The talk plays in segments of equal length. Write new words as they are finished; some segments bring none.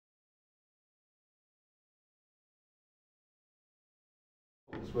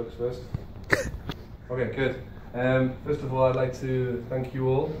Which works first? Okay, good. First of all, I'd like to thank you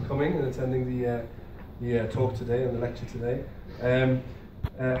all for coming and attending the talk today and the lecture today.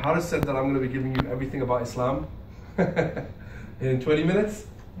 Harris said that I'm going to be giving you everything about Islam in 20 minutes.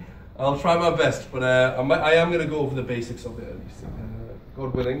 I'll try my best, but I am going to go over the basics of it at least.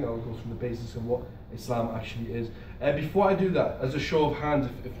 God willing, I'll go through the basics of what Islam actually is. Before I do that, as a show of hands,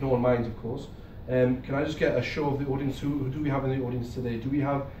 if no one minds, of course, can I just get a show of the audience? Who do we have in the audience today? Do we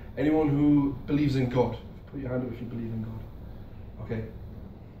have anyone who believes in God? Put your hand up if you believe in God. Okay.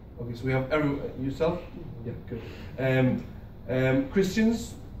 Okay, so we have everyone. Yourself? Yeah, good.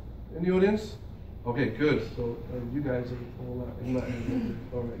 Christians in the audience? Okay, good. So you guys are all in that area.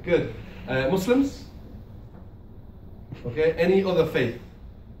 All right, good. Muslims? Okay, any other faith?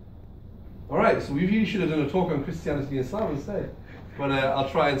 All right, so we really should have done a talk on Christianity and Islam instead. But I'll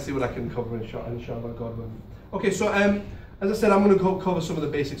try and see what I can cover, inshallah, God willing. Okay, so as I said, I'm going to cover some of the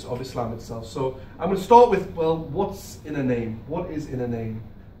basics of Islam itself. So I'm going to start with, well, what's in a name? What is in a name,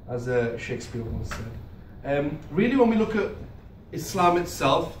 as Shakespeare once said. Really, when we look at Islam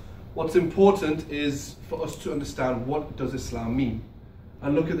itself, what's important is for us to understand what does Islam mean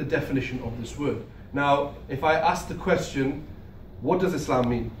and look at the definition of this word. Now, if I ask the question, what does Islam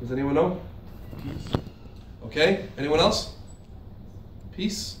mean? Does anyone know? Peace. Okay, anyone else?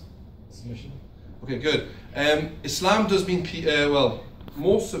 Peace? Submission. Okay, good. Islam does mean, well,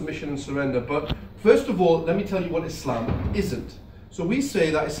 more submission and surrender, but first of all, let me tell you what Islam isn't. So we say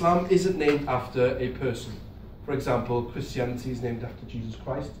that Islam isn't named after a person. For example, Christianity is named after Jesus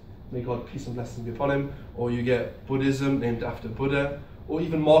Christ. May God peace and blessings be upon him. Or you get Buddhism named after Buddha, or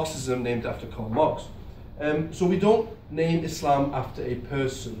even Marxism named after Karl Marx. So we don't name Islam after a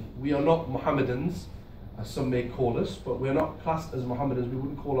person. We are not Mohammedans, as some may call us, but we're not classed as Mohammedans. We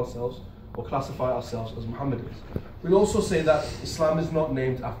wouldn't call ourselves or classify ourselves as Mohammedans. We also say that Islam is not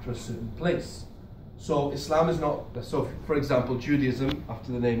named after a certain place. So Islam is not, so for example, Judaism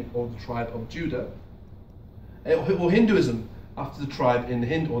after the name or the tribe of Judah, or Hinduism after the tribe in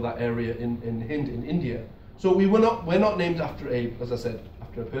Hind or that area in Hind in India. So we're not named after as I said,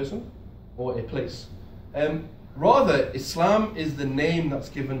 after a person or a place. Rather, Islam is the name that's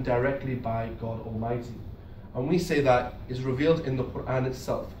given directly by God Almighty. And we say that is revealed in the Quran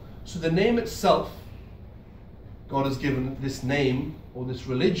itself. So the name itself, God has given this name or this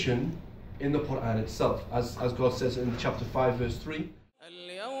religion in the Quran itself. As God says in chapter 5 verse 3.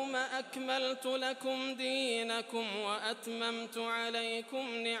 اليوم أكملت لكم دينكم وأتممت عليكم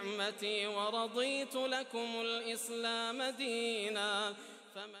نعمتي ورضيت لكم الإسلام دينا.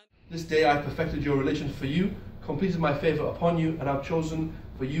 This day I perfected your religion for you, completed my favor upon you, and I've chosen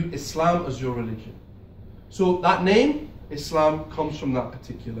for you Islam as your religion. So that name, Islam, comes from that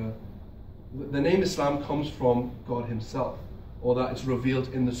particular, the name Islam comes from God himself, or that it's revealed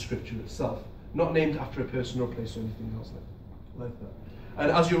in the scripture itself, not named after a person or place or anything else like that. And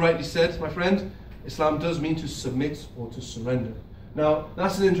as you rightly said, my friend, Islam does mean to submit or to surrender. Now,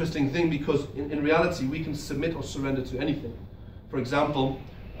 that's an interesting thing because in reality, we can submit or surrender to anything. For example,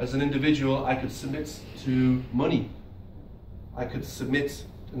 as an individual, I could submit to money. I could submit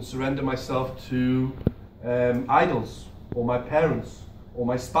and surrender myself to idols, or my parents, or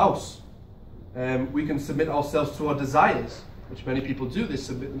my spouse. We can submit ourselves to our desires, which many people do. They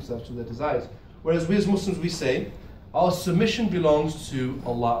submit themselves to their desires. Whereas we as Muslims, we say, our submission belongs to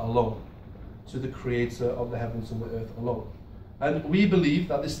Allah alone, to the Creator of the heavens and the earth alone. And we believe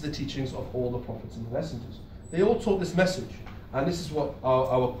that this is the teachings of all the prophets and the messengers. They all taught this message. And this is what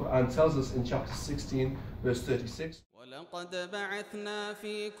our Quran tells us in chapter 16, verse 36. وَلَقَدْ بَعَثْنَا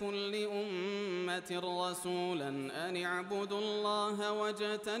فِي كُلِّ أُمَّةٍ رَسُولًا أَنِ اعْبُدُوا اللَّهَ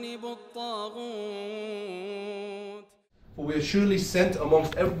وَاجْتَنِبُوا الطَّاغُوتَ. For we have surely sent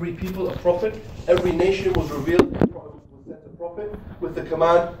amongst every people a prophet. Every nation was revealed, was sent a prophet with the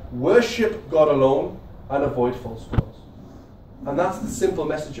command, worship God alone and avoid false gods. And that's the simple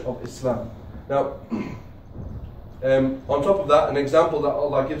message of Islam. Now, on top of that, an example that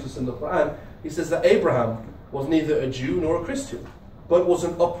Allah gives us in the Quran, He says that Abraham was neither a Jew nor a Christian, but was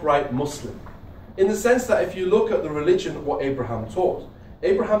an upright Muslim. In the sense that if you look at the religion of what Abraham taught,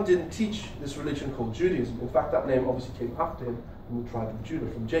 Abraham didn't teach this religion called Judaism. In fact, that name obviously came after him from the tribe of Judah,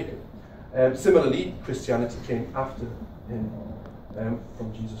 from Jacob. Similarly, Christianity came after him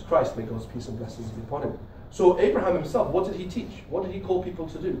from Jesus Christ. May God's peace and blessings be upon him. So Abraham himself, what did he teach? What did he call people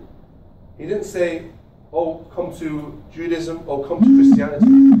to do? He didn't say, oh, come to Judaism, or come to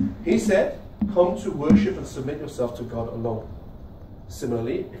Christianity. He said, come to worship and submit yourself to God alone.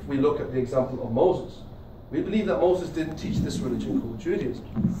 Similarly, if we look at the example of Moses, we believe that Moses didn't teach this religion called Judaism.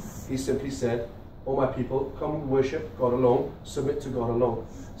 He simply said, O my people, come worship God alone, submit to God alone.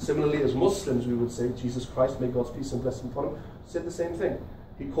 Similarly, as Muslims, we would say, Jesus Christ, may God's peace and blessing upon him, said the same thing.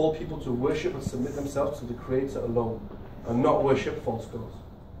 He called people to worship and submit themselves to the Creator alone, and not worship false gods.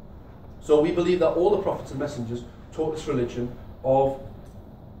 So we believe that all the prophets and messengers taught this religion of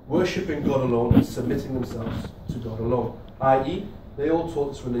worshipping God alone and submitting themselves to God alone, i.e., they all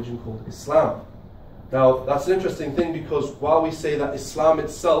taught this religion called Islam. Now, that's an interesting thing, because while we say that Islam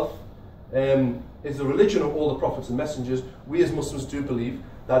itself is the religion of all the prophets and messengers, we as Muslims do believe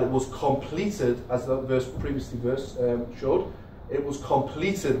that it was completed, as the verse showed, it was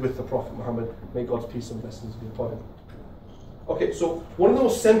completed with the Prophet Muhammad, may God's peace and blessings be upon him. Okay, so one of the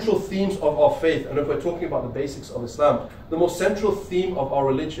most central themes of our faith, and if we're talking about the basics of Islam, the most central theme of our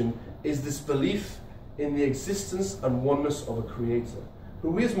religion is this belief in the existence and oneness of a creator,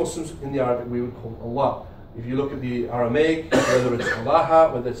 who we as Muslims in the Arabic we would call Allah. If you look at the Aramaic, whether it's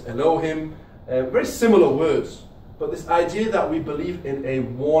Allah, whether it's Elohim, very similar words, but this idea that we believe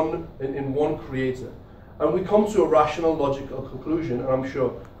in one creator. And we come to a rational, logical conclusion, and I'm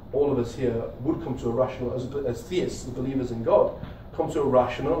sure all of us here would come to a rational, as theists, as believers in God, come to a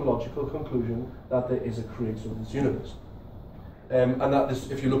rational, logical conclusion that there is a creator of this universe. And that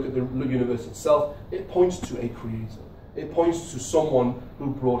this, if you look at the universe itself, it points to a creator. It points to someone who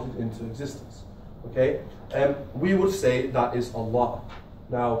brought it into existence. Okay? We would say that is Allah.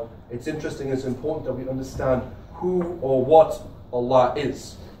 Now, it's interesting, it's important that we understand who or what Allah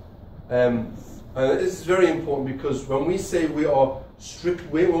is. This is very important, because when we say we are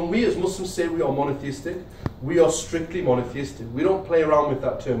when we as Muslims say we are monotheistic, we are strictly monotheistic. We don't play around with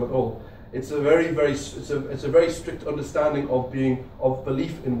that term at all. It's a very strict understanding of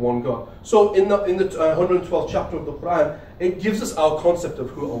belief in one God. So in the 112th chapter of the Quran, it gives us our concept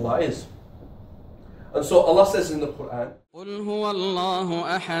of who Allah is. And so Allah says in the Quran, قُلْ هُوَ اللَّهُ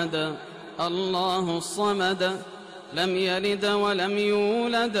أَحَدٌ اللَّهُ الصَّمَدُ لَمْ يَلِدْ وَلَمْ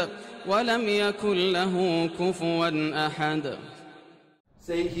يُولَدْ وَلَمْ يَكُنْ لَهُ كُفُوًا أَحَدٌ.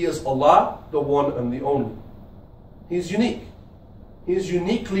 Say, He is Allah, the one and the only. He is unique. He is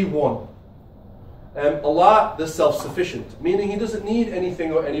uniquely one. Allah, the self-sufficient, meaning He doesn't need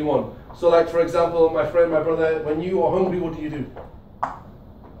anything or anyone. So like, for example, my brother, when you are hungry, what do you do?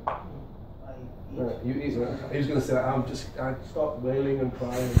 You eat, right? He was going to say, I start wailing and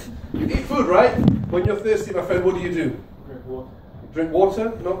crying. You eat food, right? When you're thirsty, my friend, what do you do? Drink water. Drink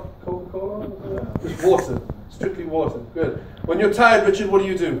water, not Coca-Cola? Just water, strictly water, good. When you're tired, Richard, what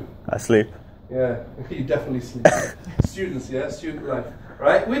do? I sleep. Yeah, you definitely sleep. Students, yeah, student life.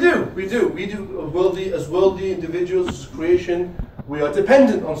 Right? We do. As worldly individuals, as creation, we are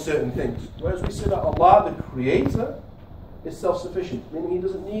dependent on certain things. Whereas we say that Allah, the Creator, is self-sufficient, meaning He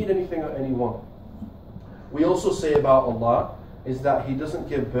doesn't need anything or anyone. We also say about Allah is that He doesn't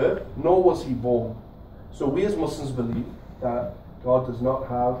give birth, nor was He born. So we as Muslims believe that God does not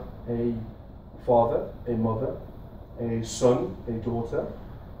have a father, a mother, a son, a daughter,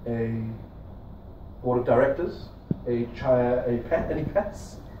 a board of directors, a pet, any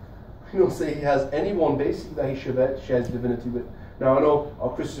pets. We don't say He has anyone basically that He shares divinity with. Now I know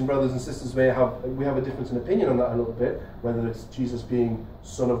our Christian brothers and sisters we have a difference in opinion on that a little bit, whether it's Jesus being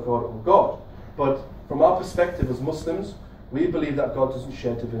Son of God or God. But from our perspective as Muslims, we believe that God doesn't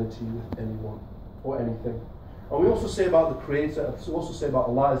share divinity with anyone or anything. And we also say about the Creator, we also say about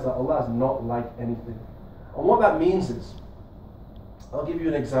Allah, is that Allah is not like anything. And what that means is, I'll give you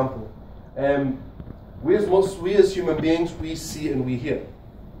an example. We as human beings, we see and we hear.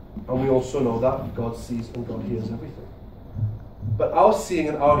 And we also know that God sees and God hears everything. But our seeing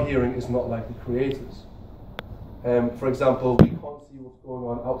and our hearing is not like the Creator's. For example, we can't see what's going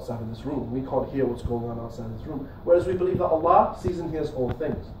on outside of this room. We can't hear what's going on outside of this room. Whereas we believe that Allah sees and hears all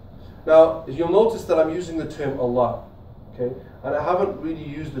things. Now, you'll notice that I'm using the term Allah, okay? And I haven't really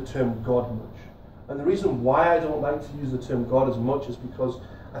used the term God much. And the reason why I don't like to use the term God as much is because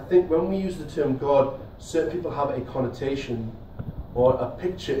I think when we use the term God, certain people have a connotation or a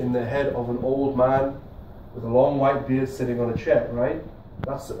picture in their head of an old man with a long white beard sitting on a chair, right?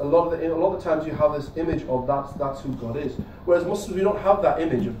 That's a lot of the times you have this image of that's who God is. Whereas Muslims, we don't have that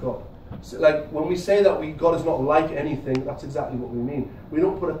image of God. So like when we say that God is not like anything, that's exactly what we mean. We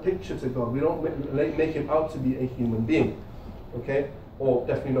don't put a picture to God. We don't make Him out to be a human being, okay? Or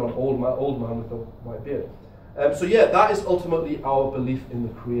definitely not an old man with a white beard. So yeah, that is ultimately our belief in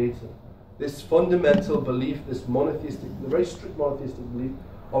the Creator. This fundamental belief, this monotheistic, the very strict monotheistic belief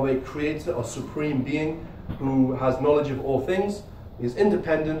of a Creator or supreme being who has knowledge of all things, is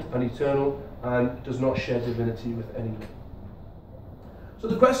independent and eternal, and does not share divinity with anyone. So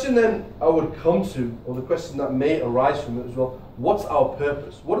the question then I would come to, or the question that may arise from it as well, what's our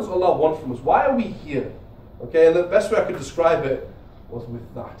purpose? What does Allah want from us? Why are we here? Okay, and the best way I could describe it was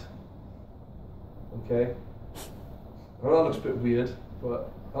with that. Okay? I know that looks a bit weird,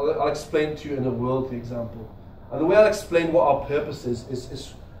 but I'll explain it to you in a worldly example. And the way I'll explain what our purpose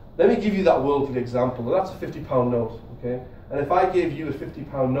is let me give you that worldly example. Now, that's a £50 note, okay? And if I gave you a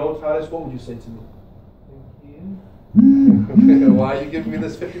 £50 note, Harris, what would you say to me? Thank you. Why are you giving me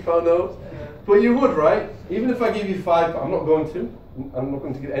this £50 note? But you would, right? Even if I gave you £5, I'm not going to. I'm not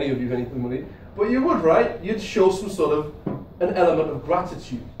going to give any of you any money. But you would, right? You'd show some sort of an element of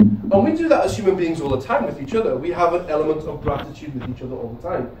gratitude. And we do that as human beings all the time with each other. We have an element of gratitude with each other all the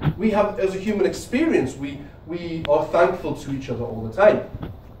time. We have, as a human experience, we are thankful to each other all the time.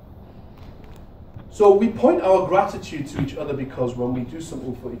 So we point our gratitude to each other because when we do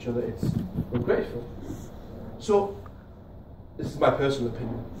something for each other, we're grateful. So this is my personal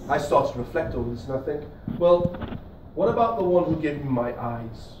opinion. I start to reflect over this and I think, well, what about the one who gave me my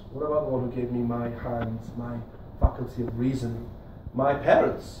eyes? What about the one who gave me my hands, my faculty of reasoning, my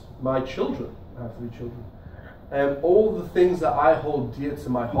parents, my children? I have 3 children. All the things that I hold dear to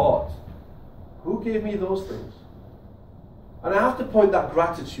my heart. Who gave me those things? And I have to point that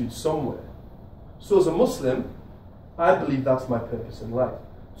gratitude somewhere. So as a Muslim, I believe that's my purpose in life.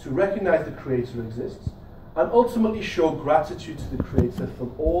 To recognize the Creator exists and ultimately show gratitude to the Creator for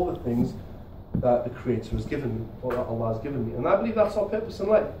all the things that the Creator has given me, or that Allah has given me. And I believe that's our purpose in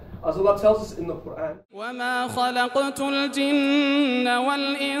life. As Allah tells us in the Quran, وَمَا خَلَقْتُ الْجِنَّ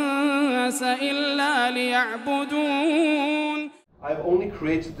وَالْإِنسَ إِلَّا لِيَعْبُدُونَ. I've only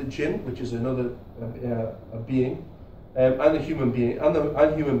created the jinn, which is another a being, and the human being,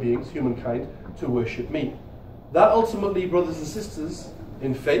 and human beings, humankind, to worship me. That ultimately, brothers and sisters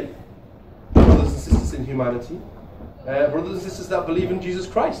in faith, brothers and sisters in humanity, brothers and sisters that believe in Jesus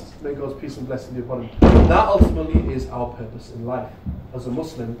Christ, may God's peace and blessing be upon him. That ultimately is our purpose in life. As a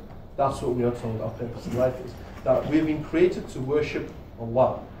Muslim, that's what we are told our purpose in life is. That we have been created to worship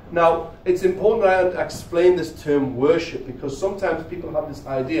Allah. Now, it's important that I explain this term worship because sometimes people have this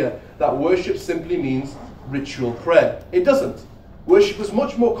idea that worship simply means ritual prayer. It doesn't. Worship is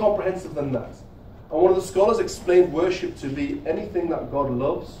much more comprehensive than that. And one of the scholars explained worship to be anything that God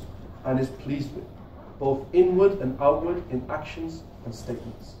loves and is pleased with, both inward and outward in actions and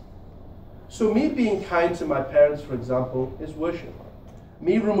statements. So me being kind to my parents, for example, is worship.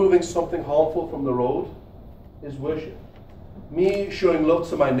 Me removing something harmful from the road is worship. Me showing love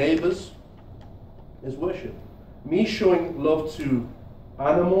to my neighbors is worship. Me showing love to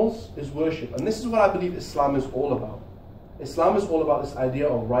animals is worship. And this is what I believe Islam is all about. Islam is all about this idea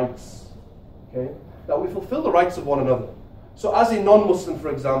of rights. Okay? That we fulfill the rights of one another. So as a non-Muslim, for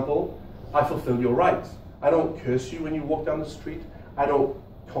example, I fulfill your rights. I don't curse you when you walk down the street. I don't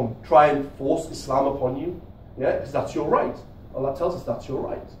try and force Islam upon you. Yeah? Because that's your right. Allah tells us that's your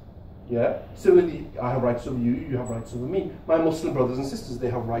right. Yeah. Similarly, I have rights over you, you have rights over me. My Muslim brothers and sisters, they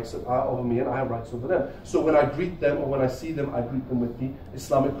have rights over me and I have rights over them. So when I greet them or when I see them, I greet them with the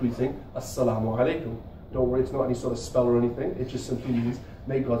Islamic greeting, Assalamu alaikum. Don't worry, it's not any sort of spell or anything. It just simply means,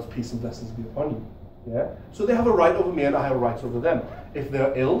 may God's peace and blessings be upon you. Yeah. So they have a right over me and I have a right over them. If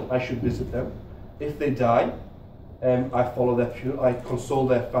they're ill, I should visit them. If they die, I follow their funeral, I console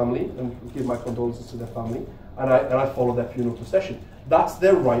their family and give my condolences to their family, and I follow their funeral procession. That's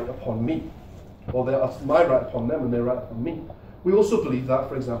their right upon me. Or that's my right upon them and their right upon me. We also believe that,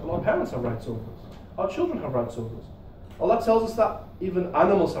 for example, our parents have rights over us. Our children have rights over us. Allah tells us that even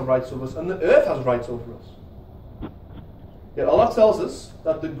animals have rights over us and the earth has rights over us. Yet Allah tells us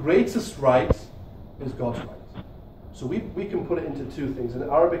that the greatest right is God's right. So we can put it into 2 things. In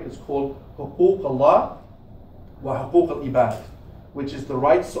Arabic it's called Huquq Allah wa Huquq al-Ibad, which is the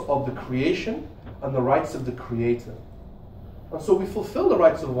rights of the creation and the rights of the Creator. And so we fulfill the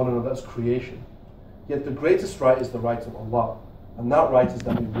rights of one another as creation. Yet the greatest right is the right of Allah. And that right is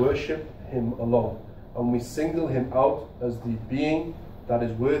that we worship Him alone. And we single Him out as the being that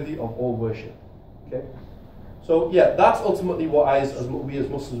is worthy of all worship. Okay? So yeah, that's ultimately what we as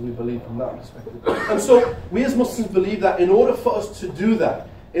Muslims, we believe from that perspective. And so we as Muslims believe that in order for us to do that,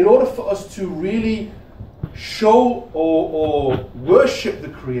 in order for us to really show or worship the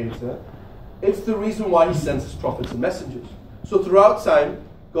Creator, it's the reason why He sends His prophets and messengers. So throughout time,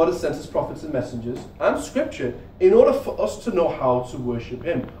 God has sent His prophets and messengers and scripture in order for us to know how to worship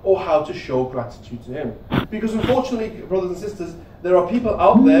Him or how to show gratitude to Him. Because unfortunately, brothers and sisters, there are people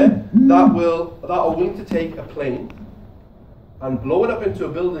out there that are willing to take a plane and blow it up into a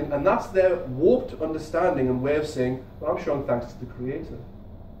building, and that's their warped understanding and way of saying, well, I'm showing thanks to the Creator.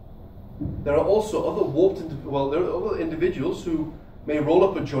 There are also other there are other individuals who may roll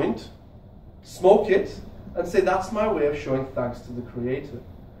up a joint, smoke it, and say, that's my way of showing thanks to the Creator.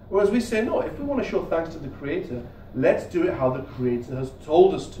 Whereas we say, no, if we want to show thanks to the Creator, let's do it how the Creator has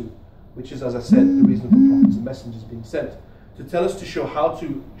told us to, which is, as I said, the reason for prophets and messengers being sent, to tell us to show how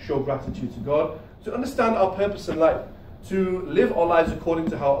to show gratitude to God, to understand our purpose in life, to live our lives according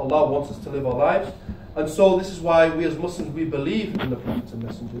to how Allah wants us to live our lives. And so this is why we as Muslims, we believe in the prophets and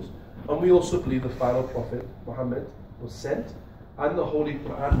messengers, and we also believe the final prophet, Muhammad, was sent, and the Holy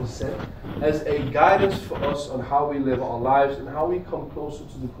Quran was sent as a guidance for us on how we live our lives and how we come closer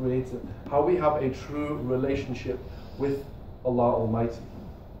to the Creator, how we have a true relationship with Allah Almighty.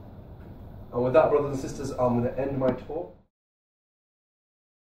 And with that, brothers and sisters, I'm going to end my talk.